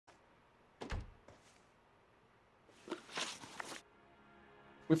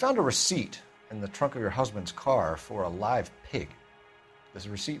We found a receipt in the trunk of your husband's car for a live pig. This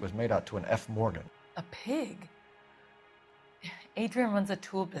receipt was made out to an F. Morgan. A pig? Adrian runs a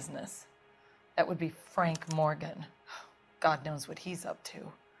tool business. That would be Frank Morgan. God knows what he's up to.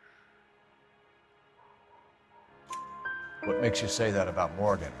 What makes you say that about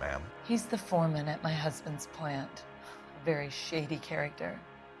Morgan, ma'am? He's the foreman at my husband's plant. A very shady character.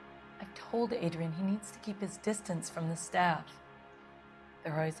 I've told Adrian he needs to keep his distance from the staff.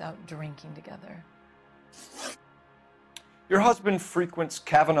 They're always out drinking together. Your husband frequents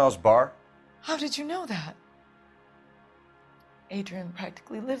Kavanaugh's bar? How did you know that? Adrian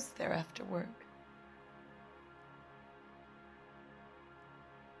practically lives there after work.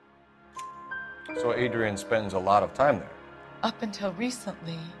 So Adrian spends a lot of time there? Up until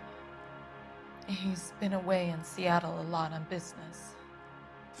recently, he's been away in Seattle a lot on business.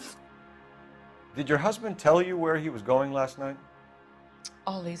 Did your husband tell you where he was going last night?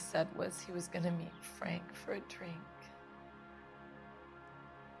 All he said was he was going to meet Frank for a drink.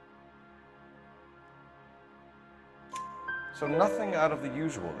 So nothing out of the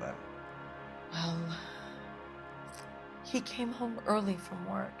usual then? Well, he came home early from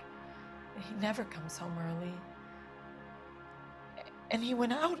work. He never comes home early. And he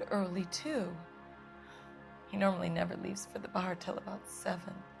went out early, too. He normally never leaves for the bar till about 7.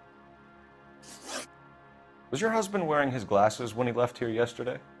 Was your husband wearing his glasses when he left here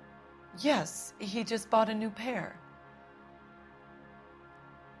yesterday? Yes, he just bought a new pair.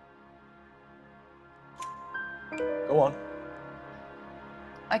 Go on.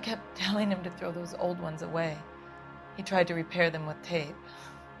 I kept telling him to throw those old ones away. He tried to repair them with tape.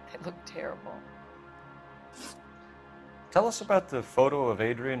 They looked terrible. Tell us about the photo of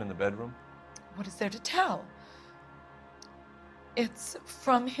Adrian in the bedroom. What is there to tell? It's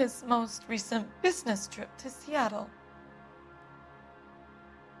from his most recent business trip to Seattle.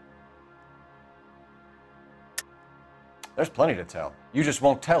 There's plenty to tell. You just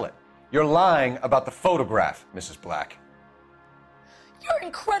won't tell it. You're lying about the photograph, Mrs. Black. You're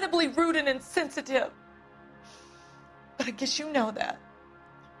incredibly rude and insensitive. But I guess you know that.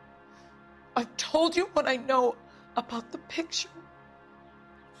 I've told you what I know about the picture.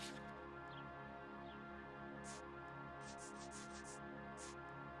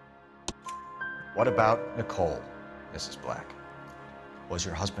 What about Nicole, Mrs. Black? Was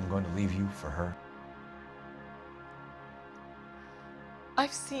your husband going to leave you for her?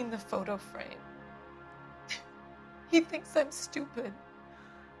 I've seen the photo frame. He thinks I'm stupid.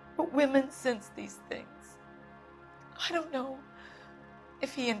 But women sense these things. I don't know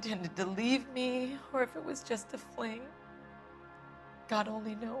if he intended to leave me or if it was just a fling. God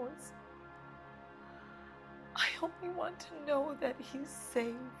only knows. I only want to know that he's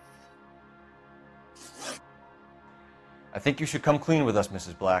safe. I think you should come clean with us,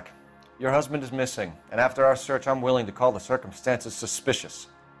 Mrs. Black. Your husband is missing, and after our search, I'm willing to call the circumstances suspicious.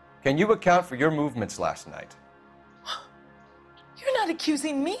 Can you account for your movements last night? You're not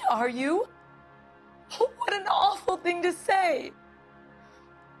accusing me, are you? Oh, what an awful thing to say.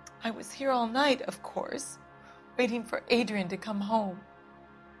 I was here all night, of course, waiting for Adrian to come home.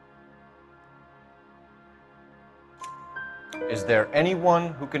 Is there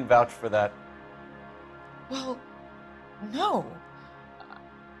anyone who can vouch for that? Well, no.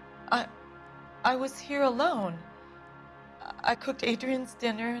 I was here alone. I cooked Adrian's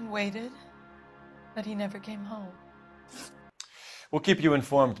dinner and waited, but he never came home. We'll keep you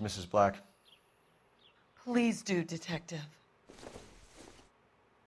informed, Mrs. Black. Please do, Detective.